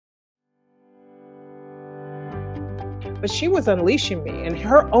but she was unleashing me, and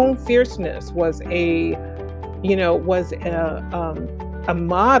her own fierceness was a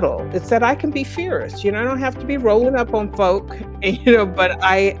model that said I can be fierce. I don't have to be rolling up on folk, but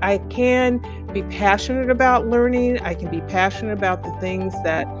I can be passionate about learning. I can be passionate about the things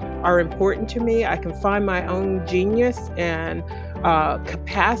that are important to me. I can find my own genius and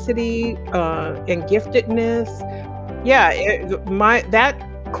capacity and giftedness. Yeah,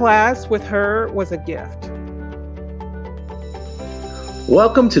 that class with her was a gift.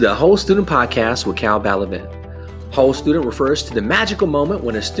 Welcome to the Whole Student Podcast with Kal Balaven. Whole Student refers to the magical moment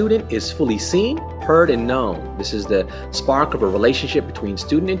when a student is fully seen, heard, and known. This is the spark of a relationship between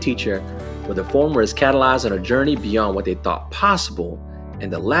student and teacher, where the former is catalyzed on a journey beyond what they thought possible,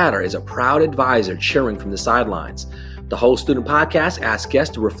 and the latter is a proud advisor cheering from the sidelines. The Whole Student Podcast asks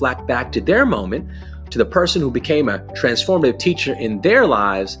guests to reflect back to their moment, to the person who became a transformative teacher in their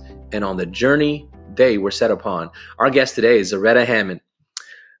lives, and on the journey they were set upon. Our guest today is Zaretta Hammond.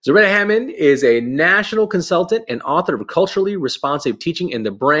 Zaretta Hammond is a national consultant and author of Culturally Responsive Teaching in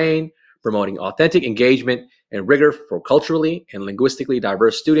the Brain, promoting authentic engagement and rigor for culturally and linguistically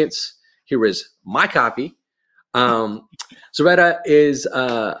diverse students. Here is my copy. Zaretta is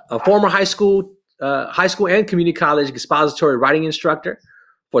a former high school and community college expository writing instructor.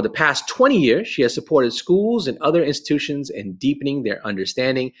 For the past 20 years, she has supported schools and other institutions in deepening their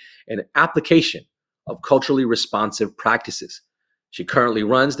understanding and application of culturally responsive practices. She currently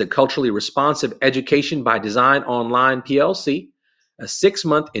runs the Culturally Responsive Education by Design Online PLC, a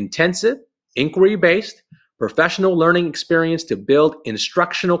 6-month intensive, inquiry-based, professional learning experience to build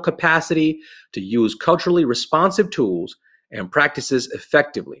instructional capacity to use culturally responsive tools and practices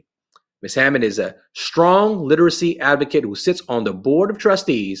effectively. Ms. Hammond is a strong literacy advocate who sits on the board of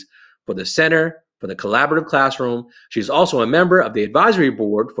trustees for the Center for the Collaborative Classroom. She's also a member of the advisory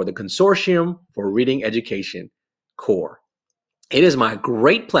board for the Consortium for Reading Education, CORE. It is my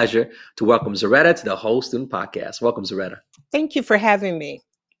great pleasure to welcome Zaretta to the Whole Student Podcast. Welcome, Zaretta. Thank you for having me.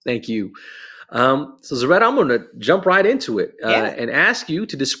 Thank you. So, Zaretta, I'm going to jump right into it and ask you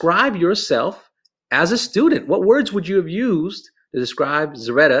to describe yourself as a student. What words would you have used to describe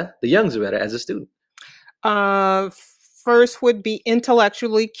Zaretta, the young Zaretta, as a student? First would be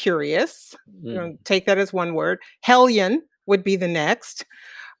intellectually curious. Take that as one word. Hellion would be the next.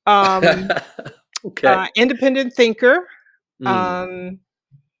 Okay. Independent thinker.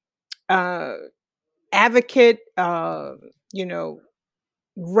 Advocate,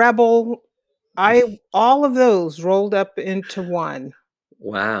 rebel. All of those rolled up into one.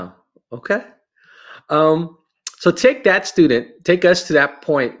 Wow. Okay. So take us to that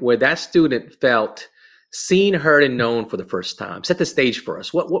point where that student felt seen, heard, and known for the first time. Set the stage for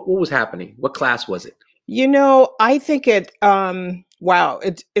us. What was happening? What class was it? I think it's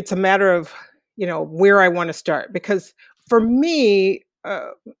a matter of, where I want to start, because for me,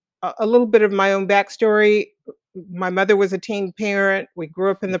 a little bit of my own backstory. My mother was a teen parent. We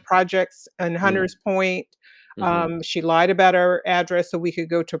grew up in the projects in Hunters Point. She lied about our address so we could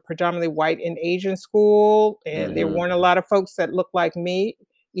go to a predominantly white and Asian school. And there weren't a lot of folks that looked like me,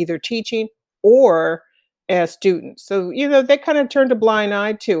 either teaching or as students. So, they kind of turned a blind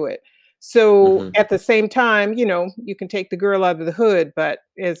eye to it. So at the same time, you can take the girl out of the hood, but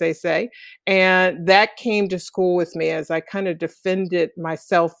as they say, and that came to school with me as I kind of defended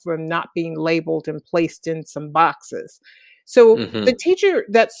myself from not being labeled and placed in some boxes. So the teacher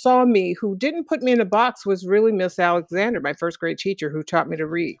that saw me, who didn't put me in a box, was really Miss Alexander, my first grade teacher, who taught me to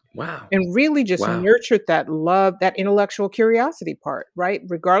read. Wow. And really just nurtured that love, that intellectual curiosity part, right?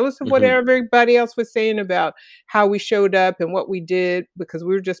 Regardless of what everybody else was saying about how we showed up and what we did, because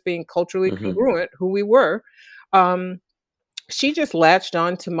we were just being culturally congruent, who we were. She just latched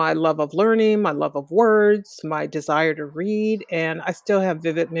on to my love of learning, my love of words, my desire to read. And I still have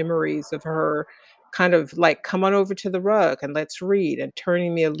vivid memories of her kind of like, come on over to the rug and let's read, and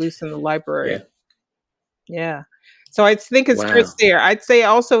turning me loose in the library. Yeah. So I think it starts there. I'd say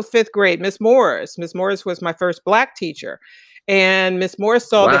also 5th grade, Miss Morris. Miss Morris was my first Black teacher. And Miss Morris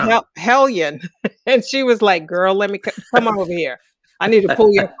saw the hellion, and she was like, girl, let me come on over here. I need to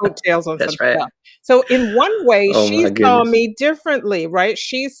pull your coattails on some stuff. So in one way, she saw me differently, right?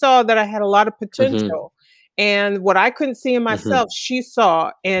 She saw that I had a lot of potential. And what I couldn't see in myself, she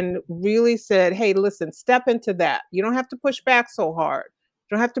saw and really said, hey, listen, step into that. You don't have to push back so hard.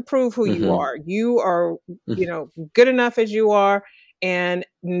 You don't have to prove who you are. You are, good enough as you are, and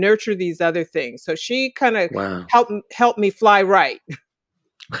nurture these other things. So she kind of helped me fly right.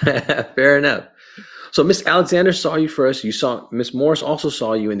 Fair enough. So Miss Alexander saw you first. You saw Miss Morris also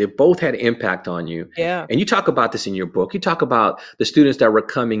saw you, and they both had impact on you. Yeah. And you talk about this in your book. You talk about the students that were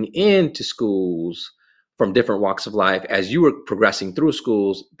coming into schools from different walks of life as you were progressing through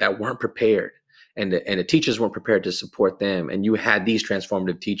schools that weren't prepared, and the teachers weren't prepared to support them, and you had these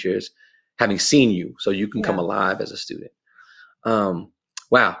transformative teachers having seen you so you can come Yeah. alive as a student.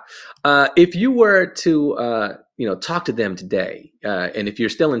 Wow. If you were to talk to them today, and if you're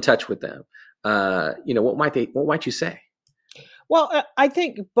still in touch with them, what might you say? Well, I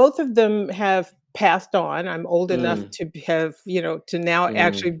think both of them have passed on. I'm old enough Mm, to have, to now mm,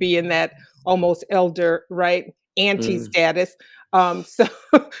 actually be in that almost elder, right, auntie mm, status. So,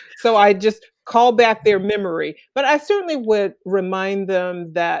 so I just call back their memory, but I certainly would remind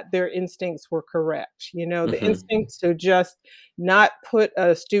them that their instincts were correct. The mm-hmm, instincts to just not put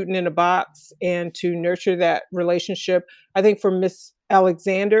a student in a box and to nurture that relationship. I think for Miss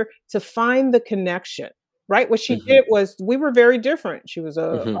Alexander to find the connection. Right? What she mm-hmm, did was we were very different. She was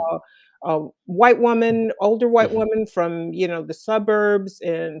mm-hmm, a white woman, older white mm-hmm. woman from, the suburbs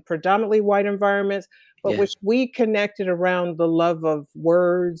in predominantly white environments, but Yeah. which we connected around the love of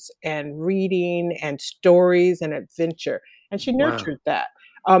words and reading and stories and adventure. And she Wow. nurtured that.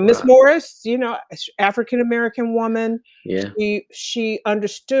 Miss Wow. Morris, African American woman, Yeah. she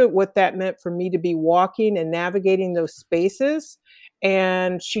understood what that meant for me to be walking and navigating those spaces,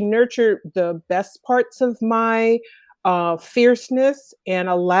 and she nurtured the best parts of my fierceness and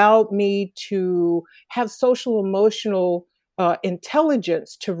allowed me to have social emotional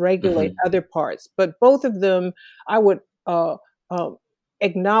intelligence to regulate Mm-hmm. other parts. But both of them, I would uh, uh,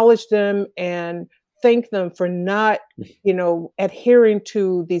 acknowledge them and thank them for not, adhering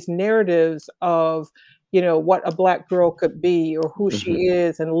to these narratives of what a Black girl could be or who she Mm-hmm.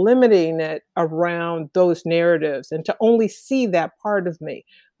 is, and limiting it around those narratives, and to only see that part of me,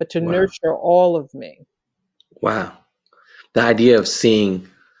 but to Wow. nurture all of me. Wow. The idea of seeing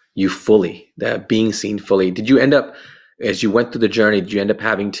you fully, that being seen fully. Did you end up, as you went through the journey, did you end up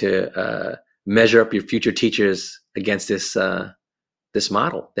having to measure up your future teachers against this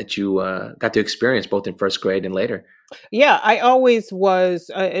model that you got to experience both in first grade and later? Yeah, I always was,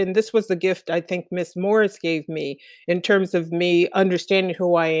 and this was the gift I think Miss Morris gave me in terms of me understanding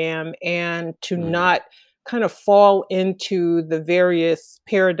who I am and to Mm, not kind of fall into the various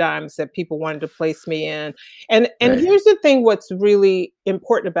paradigms that people wanted to place me in. And right. here's the thing, what's really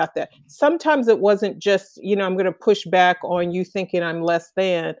important about that. Sometimes it wasn't just, I'm going to push back on you thinking I'm less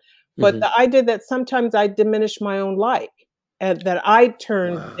than, but Hmm. the idea that sometimes I diminish my own light and that I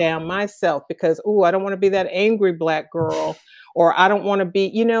turned Wow. down myself because, oh, I don't want to be that angry Black girl, or I don't want to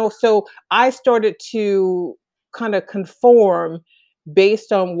be, so I started to kind of conform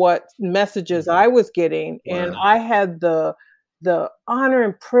based on what messages I was getting. And Wow. I had the honor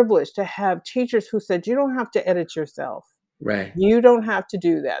and privilege to have teachers who said, you don't have to edit yourself. Right. You don't have to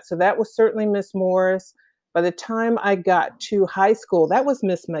do that. So that was certainly Miss Morris. By the time I got to high school, that was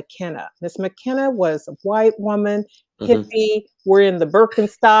Miss McKenna. Miss McKenna was a white woman, Hmm. hippie, we're in the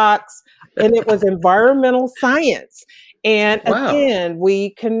Birkenstocks, and it was environmental science. And Wow. again,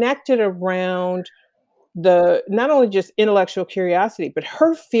 we connected around the not only just intellectual curiosity, but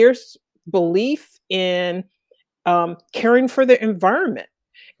her fierce belief in caring for the environment.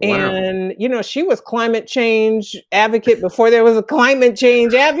 Wow. And, she was climate change advocate before there was a climate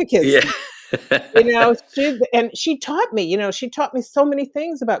change Yeah. advocacy. She taught me, she taught me so many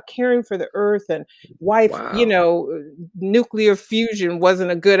things about caring for the earth and why, Wow. nuclear fusion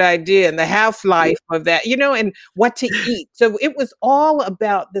wasn't a good idea and the Yeah. half-life of that, and what to eat. So it was all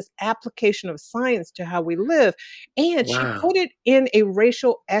about this application of science to how we live. And she Wow. put it in a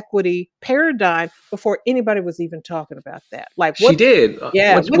racial equity paradigm before anybody was even talking about that. Like She did. What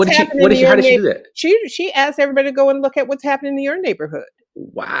what's did she? happening What in did she? your How did she do neighborhood? that? She asked everybody to go and look at what's happening in your neighborhood.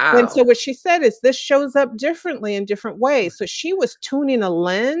 And so Wow. what she said is this shows up differently in different ways. So she was tuning a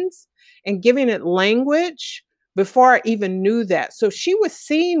lens and giving it language before I even knew that. So she was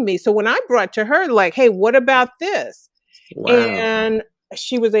seeing me. So when I brought to her, like, hey, what about this? Wow. And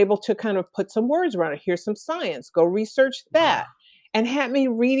she was able to kind of put some words around it. Here's some science. Go research Wow. that. And had me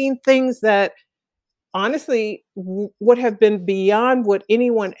reading things that honestly would have been beyond what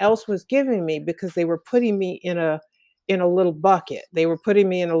anyone else was giving me because they were putting me in a little bucket. They were putting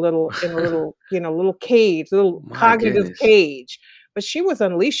me in a little little cage, little My cognitive goodness. cage. But she was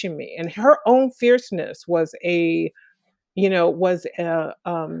unleashing me, and her own fierceness was a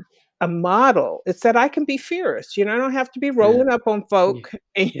model. It said I can be fierce. I don't have to be Yeah. rolling up on Yeah. folk,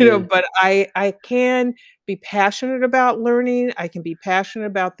 Yeah. but I can be passionate about learning. I can be passionate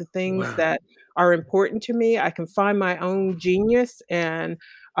about the things Wow. that are important to me. I can find my own genius and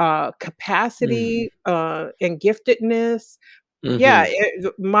Mm. capacity and giftedness. Yeah, Hmm.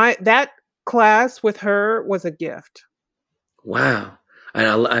 my that class with her was a gift. Wow. And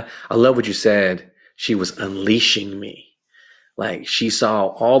I love what you said. she was unleashing me. Like she saw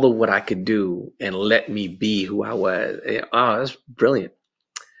all of what I could do and let me be who I was. Oh, that's brilliant.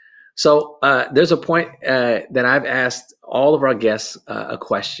 So there's a point that I've asked all of our guests a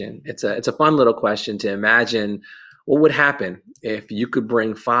question. It's a fun little question to imagine what would happen if you could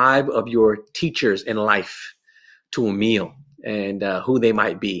bring 5 of your teachers in life to a meal, and who they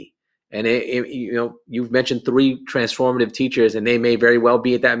might be. And you've mentioned 3 transformative teachers, and they may very well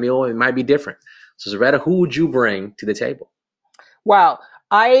be at that meal. It might be different. So Zaretta, who would you bring to the table? Wow.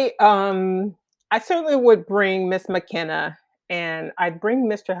 I certainly would bring Miss McKenna, and I'd bring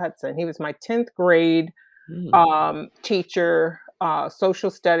Mr. Hudson. He was my 10th grade teacher, social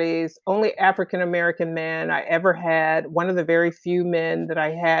studies, only African American man I ever had. One of the very few men that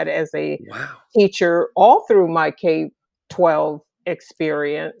I had as a teacher all through my K-12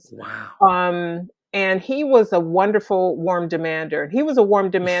 experience. Wow. And he was a wonderful warm demander. He was a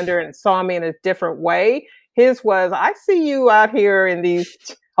warm demander and saw me in a different way. His was, I see you out here in these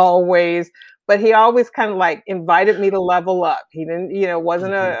hallways, but he always kind of like invited me to level up. He didn't,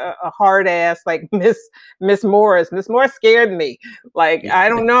 wasn't a hard ass like Miss Morris. Miss Morris scared me. Like, I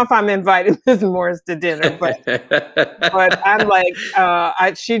don't know if I'm inviting Miss Morris to dinner, but I'm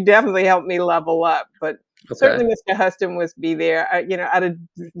like, she definitely helped me level up. But certainly Mr. Huston was be there. Out of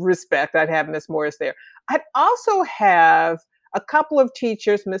respect, I'd have Miss Morris there. I'd also have a couple of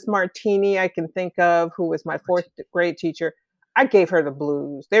teachers, Miss Martini, I can think of, who was my 4th grade teacher. I gave her the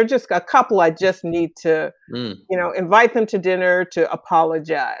blues. They're just a couple I just need to, invite them to dinner to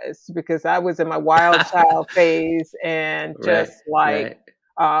apologize, because I was in my wild child phase, and just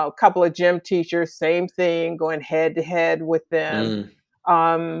a couple of gym teachers, same thing, going head to head with them.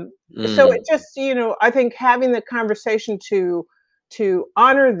 So it just, I think having the conversation to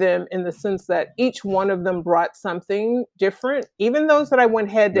honor them in the sense that each one of them brought something different, even those that I went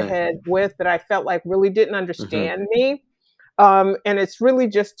head to head with that I felt like really didn't understand me. And it's really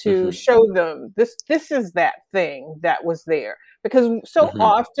just to show them this is that thing that was there, because so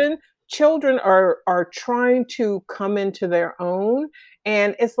often children are trying to come into their own,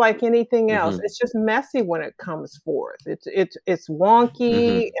 and it's like anything else. It's just messy when it comes forth. It's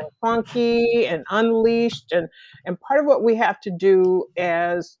wonky and funky and unleashed, and part of what we have to do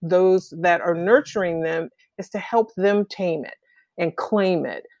as those that are nurturing them is to help them tame it and claim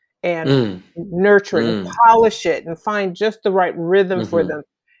it and nurture it and polish it and find just the right rhythm for them.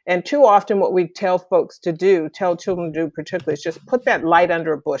 And too often what we tell children to do particularly, is just put that light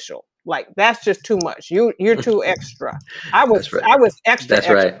under a bushel. Like, that's just too much. You're too extra. I was extra. That's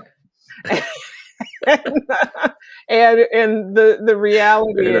extra. Right. and the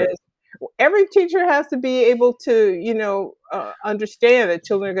reality is every teacher has to be able to, understand that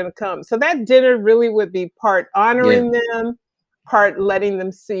children are going to come. So that dinner really would be part honoring them, part letting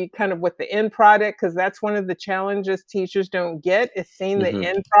them see kind of what the end product, because that's one of the challenges teachers don't get, is seeing the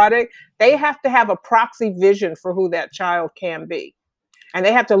end product. They have to have a proxy vision for who that child can be. And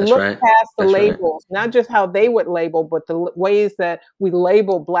they have to look past the labels, not just how they would label, but the ways that we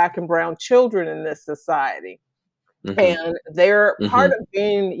label Black and brown children in this society. And they're part of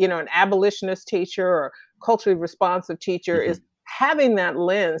being, an abolitionist teacher or culturally responsive teacher is having that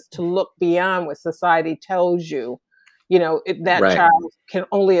lens to look beyond what society tells you. That child can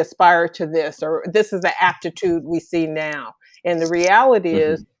only aspire to this, or this is the aptitude we see now. And the reality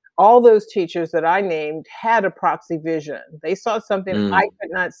is, all those teachers that I named had a proxy vision. They saw something I could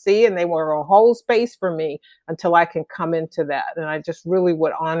not see, and they were a whole space for me until I can come into that. And I just really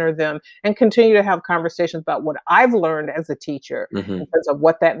would honor them and continue to have conversations about what I've learned as a teacher in terms of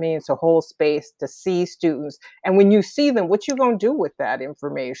what that means to hold space, to see students. And when you see them, what you going to do with that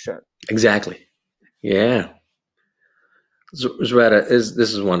information? Exactly. Yeah. Zaretta, this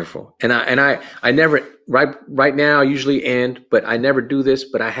is wonderful, and I never right now I usually end, but I never do this,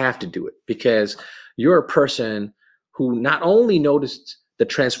 but I have to do it, because you're a person who not only noticed the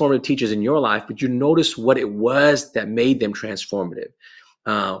transformative teachers in your life, but you noticed what it was that made them transformative.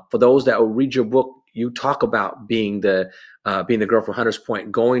 For those that will read your book, you talk about being the girl from Hunters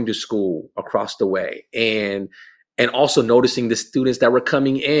Point, going to school across the way, and also noticing the students that were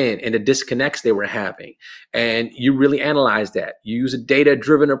coming in and the disconnects they were having. And you really analyze that. You use a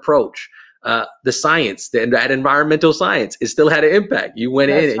data-driven approach. The science, that environmental science, it still had an impact. You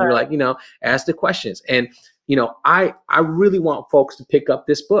went in and you're like, ask the questions. And, I really want folks to pick up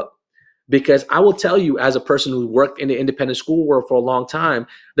this book, because I will tell you, as a person who worked in the independent school world for a long time,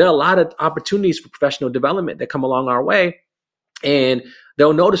 there are a lot of opportunities for professional development that come along our way. And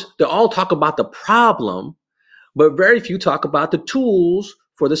they'll all talk about the problem, but very few talk about the tools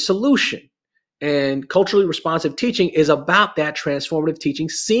for the solution. And culturally responsive teaching is about that transformative teaching,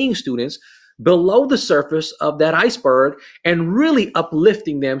 seeing students below the surface of that iceberg and really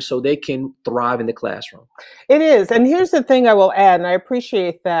uplifting them so they can thrive in the classroom. It is. And here's the thing I will add, and I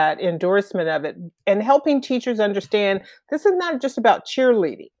appreciate that endorsement of it, and helping teachers understand this is not just about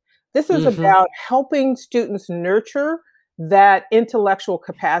cheerleading. This is about helping students nurture that intellectual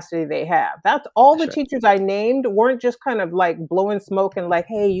capacity they have. That's all the That's right. teachers I named weren't just kind of like blowing smoke and like,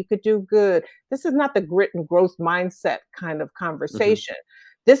 hey, you could do good. This is not the grit and growth mindset kind of conversation.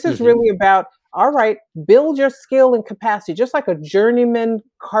 This is really about, all right, build your skill and capacity, just like a journeyman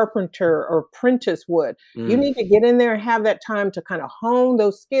carpenter or apprentice would. You need to get in there and have that time to kind of hone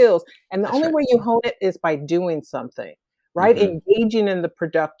those skills. And the That's only right. way you hone it is by doing something, right? Engaging in the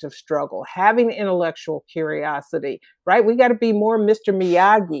productive struggle, having intellectual curiosity, right? We got to be more Mr.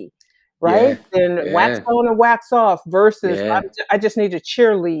 Miyagi, right? Than wax Yeah. on and wax off versus Yeah. I just need to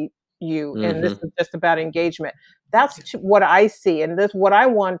cheerlead you. And this is just about engagement. That's what I see. And this what I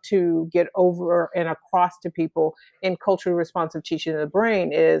want to get over and across to people in culturally responsive teaching of the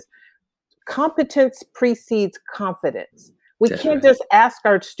brain is competence precedes confidence. We That's can't right. just ask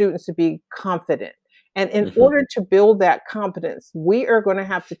our students to be confident. And in order to build that competence, we are going to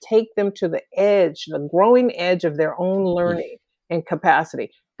have to take them to the edge, the growing edge of their own learning and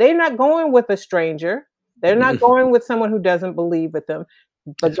capacity. They're not going with a stranger. They're not going with someone who doesn't believe with them.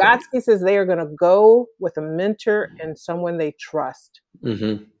 But That's right. Godsky says they are going to go with a mentor and someone they trust.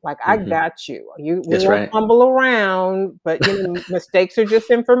 Like, I got you. We That's won't right. fumble around, but mistakes are just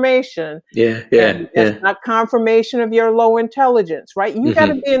information. Yeah. And that's not confirmation of your low intelligence, right? You got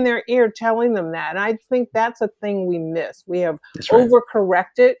to be in their ear telling them that. And I think that's a thing we miss. We have That's right.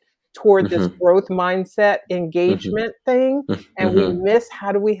 overcorrected toward this growth mindset engagement thing. And we miss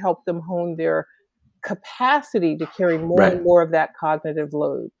how do we help them hone their capacity to carry more and more of that cognitive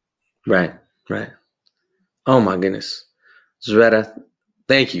load. Right. Oh my goodness. Zaretta,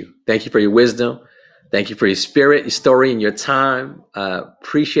 thank you. Thank you for your wisdom. Thank you for your spirit, your story, and your time.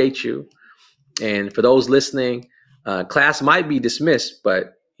 Appreciate you. And for those listening, class might be dismissed,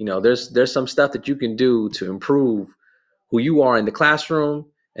 but there's some stuff that you can do to improve who you are in the classroom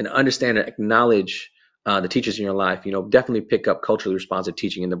and understand and acknowledge the teachers in your life. Definitely pick up Culturally Responsive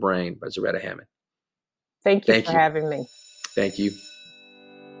Teaching in the Brain by Zaretta Hammond. Thank you for having me. Thank you.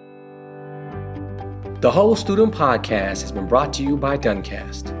 The Whole Student Podcast has been brought to you by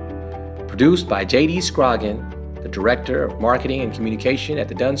Duncast. Produced by J.D. Scroggin, the Director of Marketing and Communication at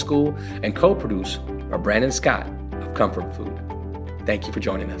the Dunn School, and co-produced by Brandon Scott of Comfort Food. Thank you for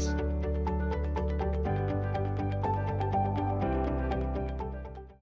joining us.